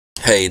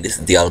Hey, this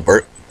is Diallo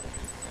Burke,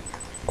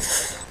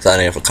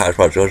 signing in from College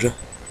Park, Georgia,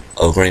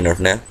 of Green Earth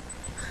now.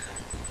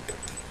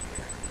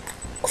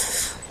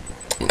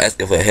 I'm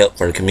asking for help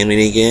from the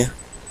community again.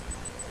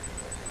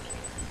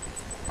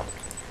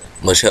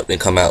 Much help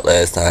didn't come out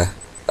last time.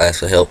 I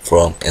asked for help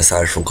from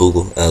insiders from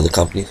Google and other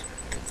companies.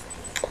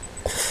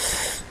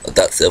 I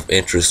thought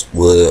self-interest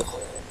would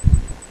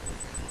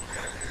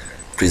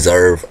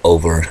preserve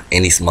over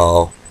any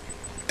small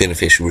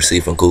benefits you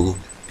receive from Google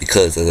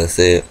because, as I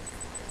said,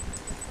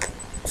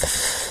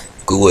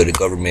 Google and the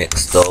government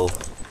stole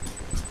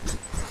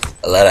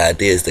a lot of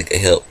ideas that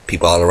could help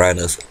people all around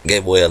us.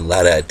 Gave away a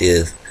lot of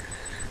ideas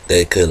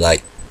that could,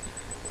 like,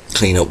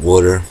 clean up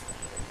water,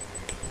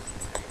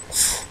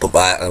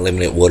 provide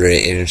unlimited water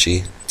and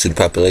energy to the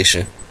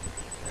population.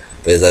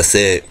 But as I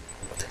said,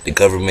 the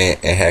government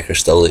and hackers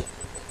stole it.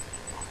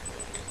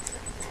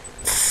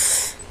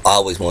 I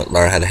always wanted to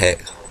learn how to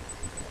hack,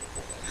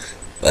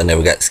 but I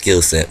never got the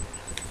skill set.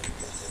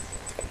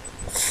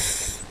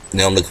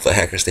 Now I'm looking for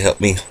hackers to help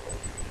me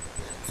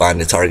find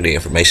the targeted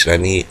information I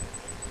need.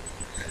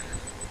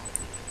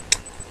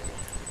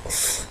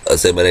 I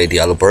said my name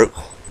Diallo Burke.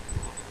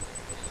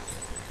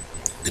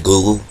 The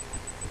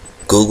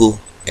Google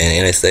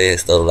and NSA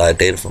has stole a lot of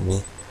data from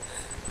me,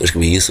 which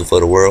can be useful for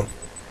the world.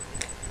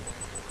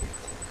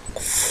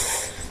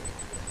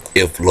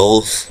 If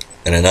Lulz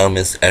and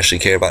Anonymous actually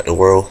care about the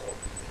world,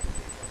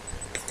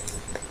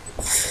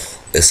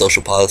 and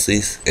social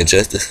policies and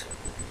justice,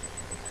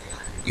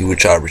 you would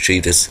try to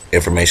retrieve this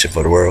information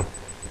for the world.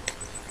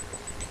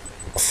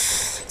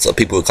 So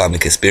people would call me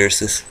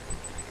conspiracists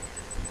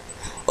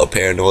or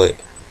paranoid.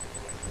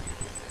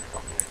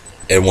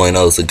 Everyone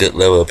knows a good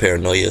level of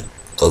paranoia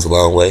goes a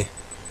long way.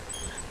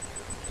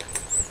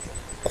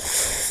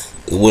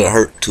 It wouldn't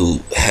hurt to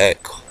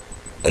hack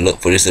and look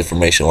for this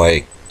information while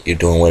you're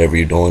doing whatever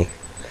you're doing,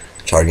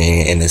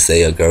 targeting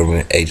NSA or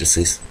government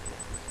agencies.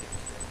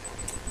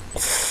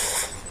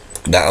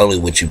 Not only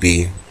would you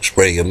be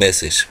spreading a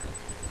message,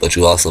 but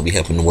you'll also be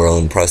helping the world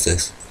in the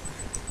process.